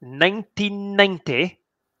 1990,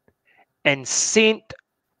 in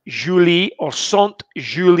Saint-Julie or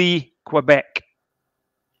Saint-Julie, Quebec.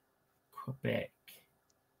 Quebec.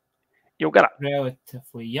 You'll get it.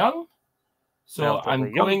 Relatively young. So Relatively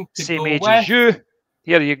I'm going to Same go age with... as you.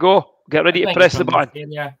 Here you go. Get ready to press the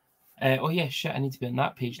button. Oh yeah, shit! I need to be on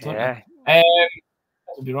that page, don't I? That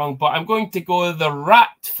would be wrong, but I'm going to go the Rat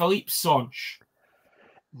Philippe Sonch.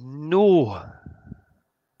 No.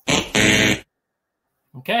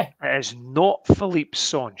 Okay. It is not Philippe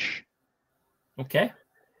Sonch. Okay.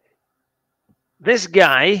 This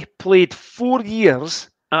guy played 4 years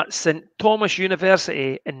at St. Thomas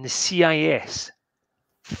University in the CIS.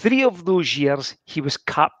 3 of those years, he was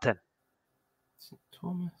captain. St.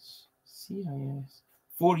 Thomas, CIS.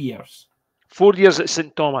 4 years. 4 years at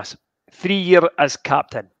St. Thomas. 3 years as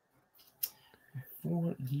captain.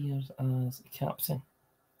 4 years as captain.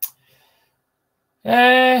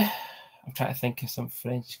 I'm trying to think of some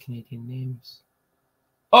French Canadian names.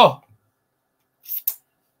 Oh,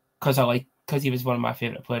 because he was one of my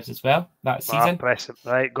favourite players as well that season. Press it.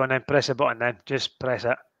 Right, go on then. Press the button then. Just press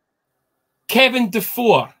it. Kevin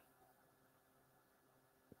Dufour.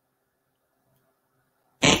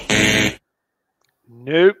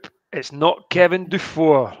 Nope, it's not Kevin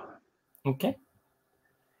Dufour. Okay.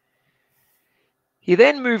 He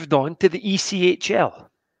then moved on to the ECHL,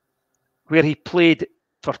 where he played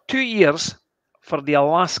for 2 years for the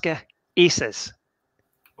Alaska Aces,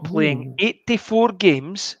 playing 84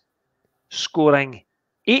 games, scoring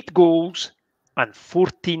 8 goals and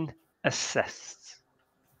 14 assists.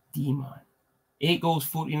 D-man. 8 goals,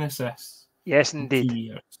 14 assists. Yes, indeed. 2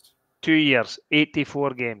 years. 2 years,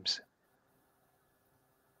 84 games.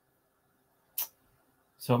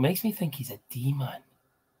 So it makes me think he's a D-man.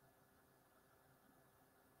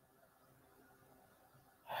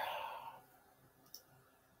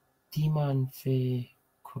 D-man for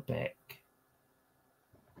Quebec.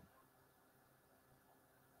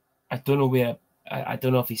 I don't know where. I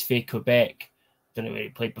don't know if he's for Quebec. I don't know where he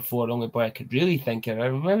played before. The only boy I could really think of. I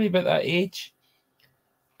remember about that age,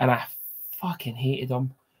 and I fucking hated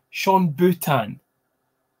him. Sean Boutin.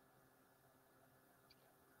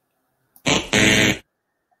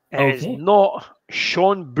 It is not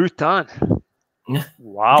Sean Boutin.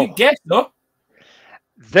 Wow. Good guess, though.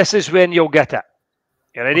 This is when you'll get it.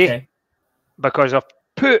 You ready? Okay. Because I've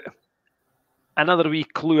put another wee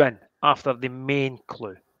clue in after the main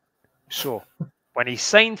clue. So, when he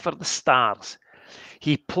signed for the Stars,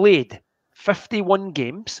 he played 51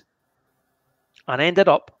 games and ended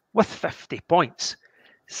up with 50 points,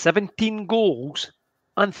 17 goals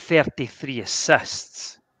and 33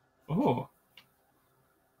 assists. Oh.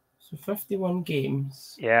 So 51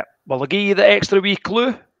 games. Yeah. Well, I'll give you the extra wee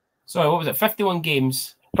clue. Sorry, what was it? 51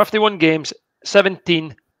 games. 51 games,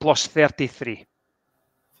 17 plus 33.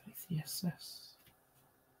 33 assists.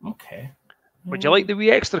 Okay. Would you like the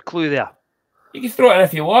wee extra clue there? You can throw it in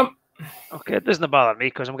if you want. Okay, it doesn't bother me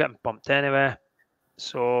because I'm getting pumped anyway.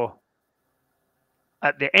 So,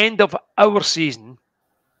 at the end of our season,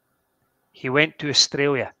 he went to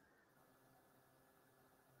Australia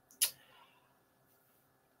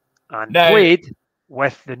and played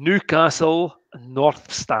with the Newcastle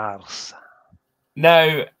North Stars.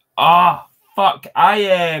 Now, fuck!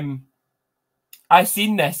 I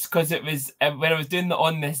seen this because it was when I was doing the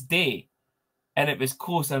on this day, and it was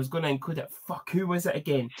close. I was going to include it. Fuck, who was it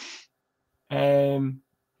again? Oh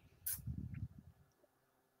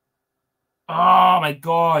my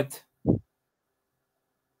god!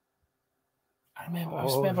 I remember.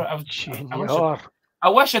 I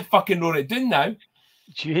wish I'd fucking wrote it down now.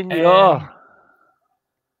 Junior.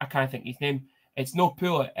 I can't think his name. It's no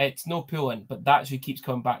Pullen, but that's who keeps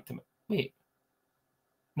coming back to me. Wait.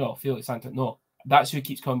 No, Felix Santos. No. That's who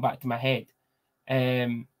keeps coming back to my head.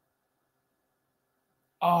 I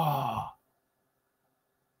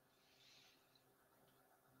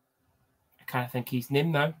can't think his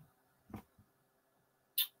name now.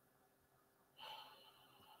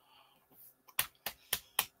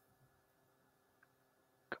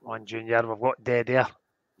 Come on, Junior, we've got dead air.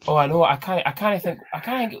 Oh, I know. I can't think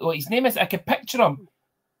what his name is. I can picture him.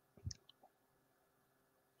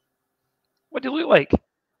 What do you look like?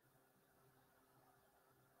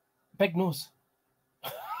 Big nose.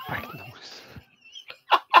 Big nose.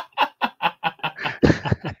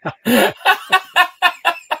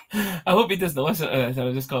 I hope he doesn't listen to this.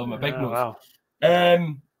 I'll just call him a big nose. Wow.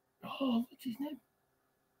 What's his name?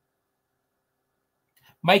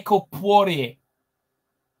 Michael Poirier.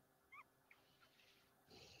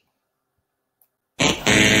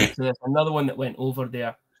 So there's another one that went over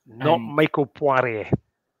there. Not Michael Poirier.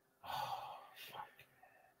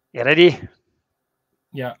 You ready?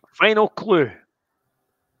 Yeah. Final clue.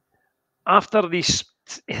 After his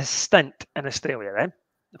stint in Australia, then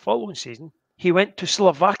the following season, he went to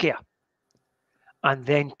Slovakia and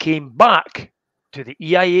then came back to the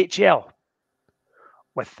EIHL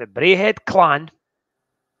with the Braehead Clan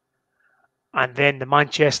and then the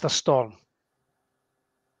Manchester Storm.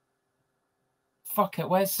 Fuck, it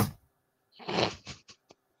was.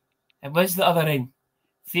 It was the other end.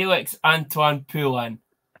 Felix Antoine Poulin.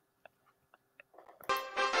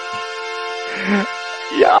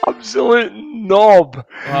 You absolute knob.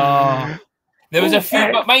 There was a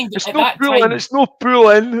few, but mind it's at no that Poulin, time. it's no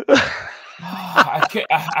Poulin.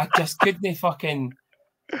 I just couldn't fucking.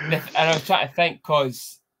 And I was trying to think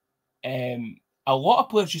because a lot of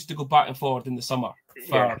players used to go back and forward in the summer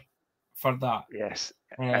for that. Yes.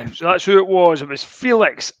 So that's who it was. It was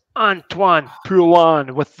Felix Antoine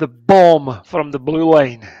Poulin with the bomb from the blue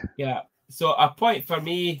line. Yeah. So a point for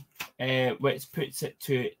me, which puts it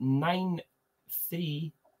to 9-3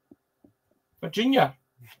 for Junior.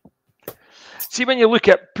 See, when you look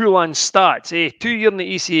at Poulin's stats, 2 years in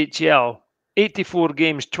the ECHL, 84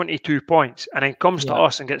 games, 22 points, and then comes to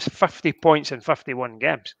us and gets 50 points in 51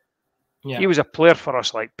 games. Yeah. He was a player for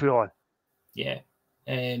us like Poulin. Yeah.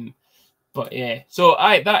 But yeah, so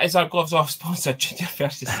that is our gloves off sponsor, Junior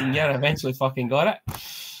versus Senior. Eventually fucking got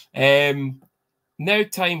it. Now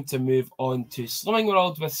time to move on to Slimming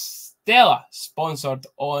World with Stella, sponsored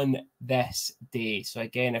on this day. So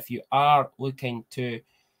again, if you are looking to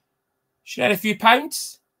shred a few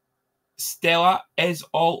pounds, Stella is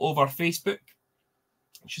all over Facebook.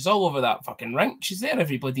 She's all over that fucking rink. She's there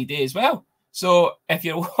every bloody day as well. So if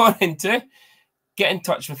you're wanting to, get in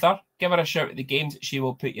touch with her, give her a shout at the games. She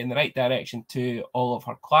will put you in the right direction to all of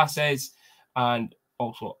her classes and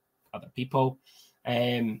also other people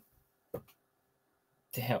to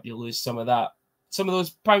help you lose some of those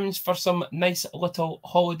pounds for some nice little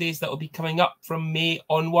holidays that will be coming up from May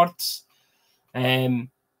onwards.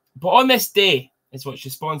 But on this day is what she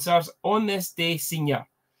sponsors. On this day, Senior,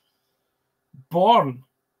 born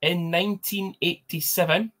in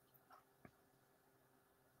 1987,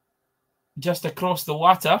 just across the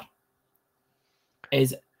water,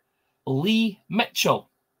 is Lee Mitchell.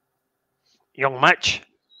 Young Mitch.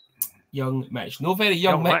 Young Mitch. No very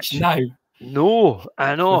young Mitch now. No,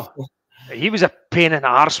 I know. He was a pain in the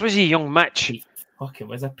arse, was he, young Mitch? He fucking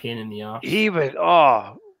was a pain in the arse. He was,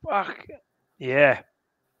 fuck. Yeah.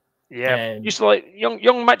 Yeah. Used to like,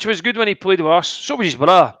 young Mitch was good when he played with us. So was his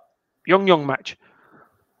brother. Young Mitch.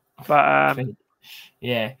 But,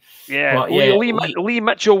 yeah. Yeah. But, yeah, Lee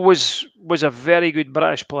Mitchell was a very good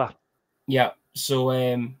British player. Yeah. So,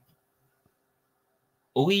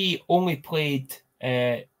 Lee only played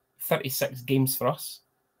 36 games for us.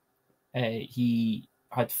 He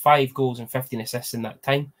had 5 goals and 15 assists in that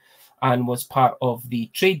time and was part of the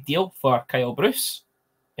trade deal for Kyle Bruce.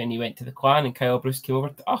 And he went to the Clan and Kyle Bruce came over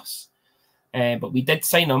to us. But we did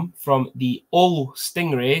sign him from the Old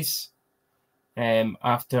Stingrays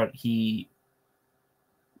after he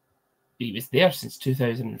was there since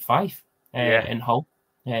 2005 in Hull.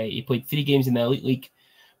 He played 3 games in the Elite League,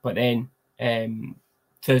 but then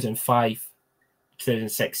 2005,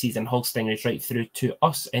 2006 season, Hull Stingrays right through to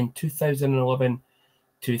us in 2011,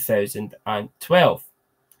 2012.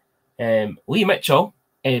 Lee Mitchell,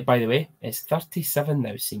 by the way, is 37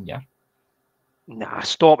 now, Senior. Nah,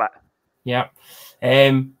 stop it. Yeah.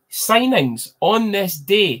 Signings on this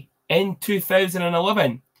day in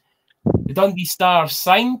 2011. The Dundee Stars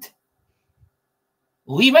signed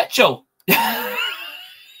Lee Mitchell.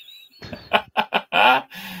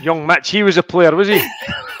 Young Mitch, he was a player, was he?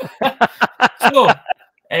 So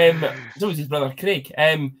was his brother Craig.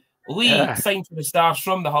 Lee signed for the Stars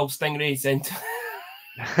from the Hull Stingrays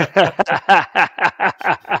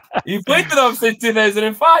He played with us since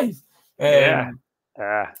 2005. Yeah.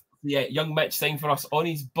 Yeah, young Mitch signed for us on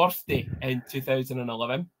his birthday in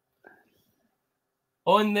 2011.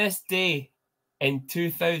 On this day in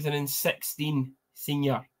 2016,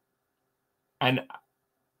 senior, and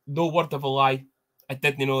no word of a lie, I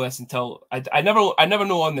didn't know this until I never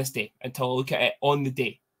know on this day until I look at it on the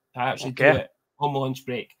day. I actually do it on my lunch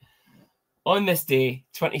break. On this day,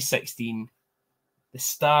 2016, the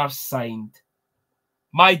Stars signed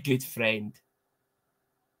my good friend,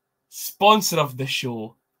 sponsor of the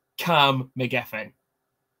show, Cam McGiffin.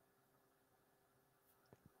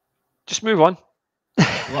 Just move on.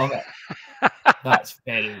 Love it. That's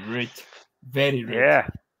very rude. Very rude. Yeah.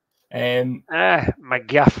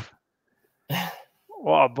 McGiff.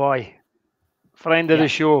 What a boy. Friend of the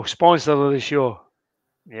show. Sponsor of the show.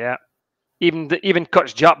 Yeah. Even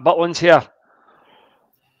cuts Jack Butland's hair.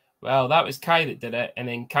 Well, that was Kai that did it, and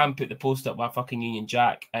then Cam put the post up by fucking Union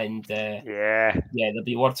Jack, and there'll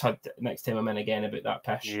be words had next time I'm in again about that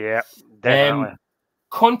pish. Yeah, definitely.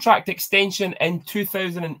 Contract extension in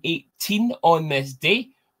 2018 on this day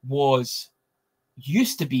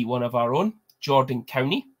used to be one of our own, Jordan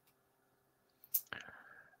Cowney.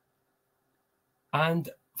 And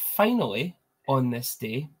finally, on this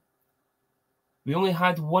day, we only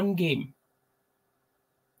had one game.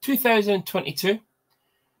 2022,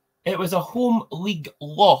 it was a home league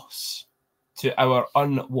loss to our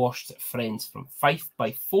unwashed friends from Fife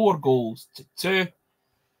by 4 goals to 2.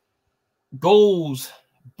 Goals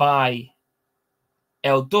by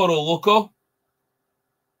El Doro Loco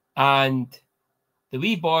and the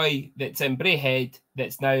wee boy that's in Brayhead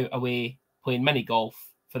that's now away playing mini golf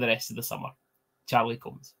for the rest of the summer, Charlie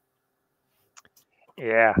Combs.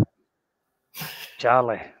 Yeah.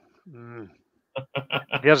 Charlie.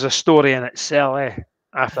 There's a story in itself,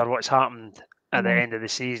 after what's happened at the end of the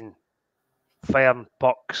season. Firing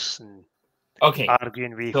pucks and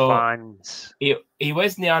arguing with fans. He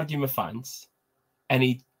wasn't arguing with fans, and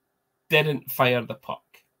he didn't fire the puck.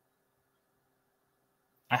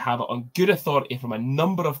 I have it on good authority from a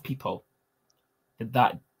number of people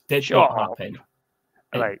that did not happen.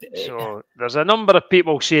 Right, so there's a number of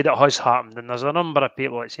people who say that has happened, and there's a number of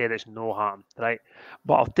people that say that it's no happened, right?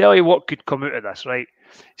 But I'll tell you what could come out of this, right?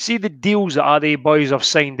 See the deals that they boys have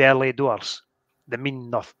signed early doors, they mean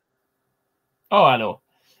nothing. Oh, I know.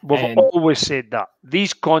 We've always said that.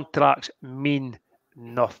 These contracts mean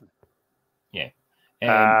nothing. Yeah.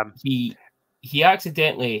 He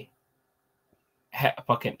accidentally hit a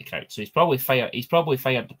puck into the crowd, so he's probably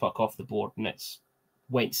fired the puck off the board, and it's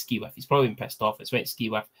went ski whiff. He's probably been pissed off. It's went ski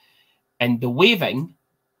whiff. And the waving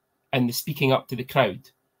and the speaking up to the crowd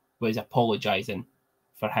was apologising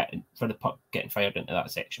for the puck getting fired into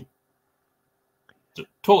that section. So,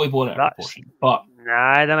 totally blown out of proportion. But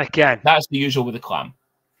then again, that's the usual with the clam.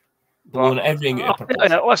 Blowing everything out of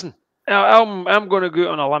proportion. Listen, I'm going to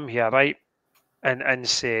go on a limb here, right? And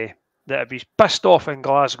say that if he's pissed off in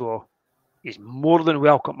Glasgow, he's more than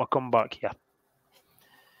welcome to come back here.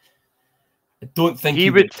 I don't think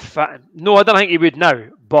he would fit in. No, I don't think he would now,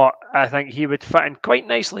 but I think he would fit in quite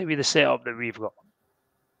nicely with the setup that we've got.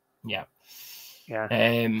 Yeah.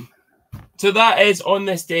 Yeah. So that is on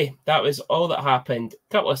this day. That was all that happened.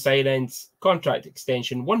 A couple of signings, contract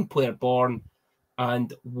extension, 1 player born,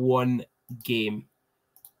 and 1 game.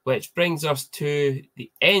 Which brings us to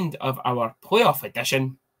the end of our playoff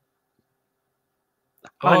edition.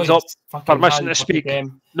 Hands up. Permission to speak.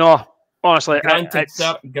 No, honestly. Granted,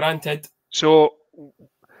 sir. Granted. So,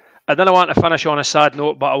 I didn't want to finish on a sad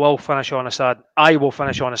note, but I will finish on a sad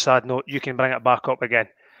note. You can bring it back up again.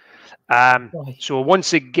 So,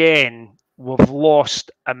 once again, we've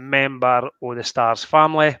lost a member of the Stars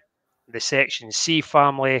family, the Section C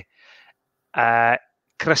family.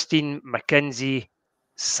 Christine McKenzie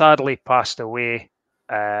sadly passed away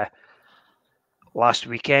last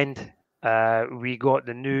weekend. We got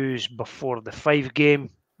the news before the Fife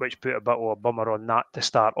game, which put a bit of a bummer on that to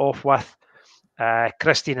start off with.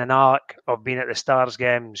 Christine and Alec have been at the Stars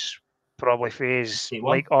games probably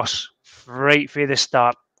like us, right from the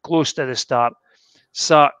start, close to the start,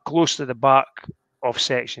 sat close to the back of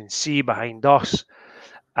Section C behind us.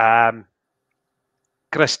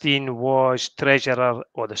 Christine was treasurer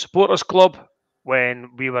of the Supporters Club when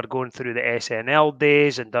we were going through the SNL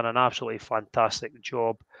days and done an absolutely fantastic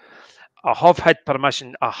job. I have had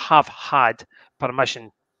permission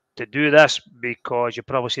to do this because you've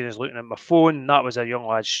probably seen us looking at my phone. That was a young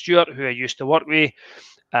lad, Stuart, who I used to work with.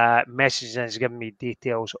 Messaging has given me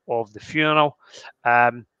details of the funeral.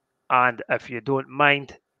 And if you don't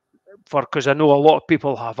mind, because I know a lot of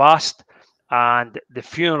people have asked, and the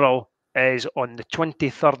funeral is on the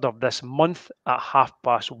 23rd of this month at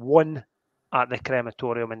 1:30 at the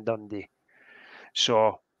crematorium in Dundee.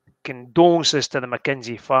 So condolences to the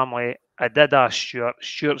McKenzie family. I did ask Stuart.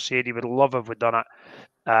 Stuart said he would love if we'd done it.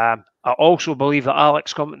 I also believe that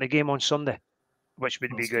Alex coming to the game on Sunday, which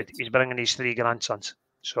would be good. He's bringing his 3 grandsons.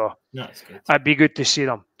 So that's good. it'd be good to see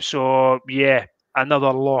them. So yeah,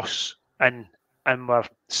 another loss in our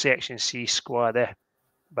Section C squad there.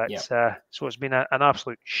 But so it's been an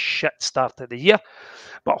absolute shit start to the year.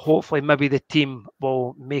 But hopefully maybe the team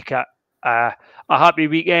will make it a happy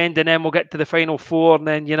weekend, and then we'll get to the final 4, and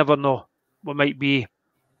then you never know. We might be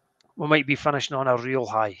finishing on a real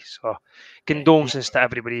high. So condolences to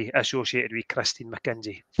everybody associated with Christine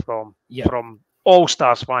McKenzie from All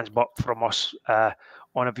Stars fans, but from us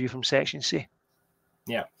on A View from Section C.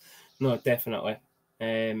 Yeah, no, definitely.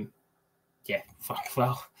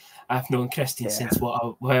 Well, I've known Christine since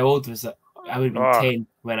how old was it? I would have been 10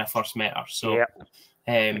 when I first met her. So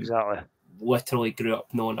exactly. Literally grew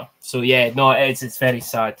up knowing her. So yeah, no, it's very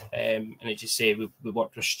sad. And I just say we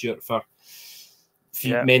worked with Stuart for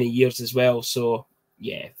many years as well. So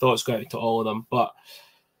yeah, thoughts go out to all of them. But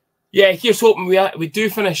yeah, here's hoping we do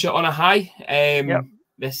finish it on a high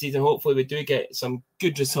this season. Hopefully we do get some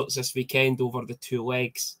good results this weekend over the 2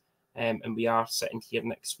 legs. And we are sitting here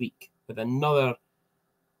next week with another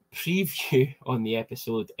preview on the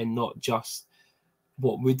episode, and not just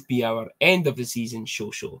what would be our end of the season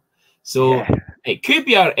show. So it could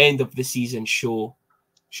be our end of the season show,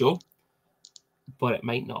 but it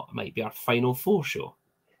might not. It might be our final 4 show.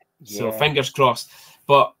 So fingers crossed.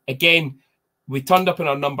 But again, we turned up in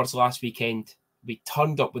our numbers last weekend. We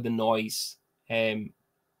turned up with the noise.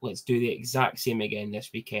 Let's do the exact same again this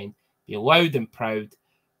weekend. Be loud and proud,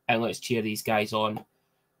 and let's cheer these guys on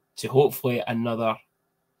to hopefully another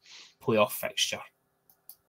playoff fixture.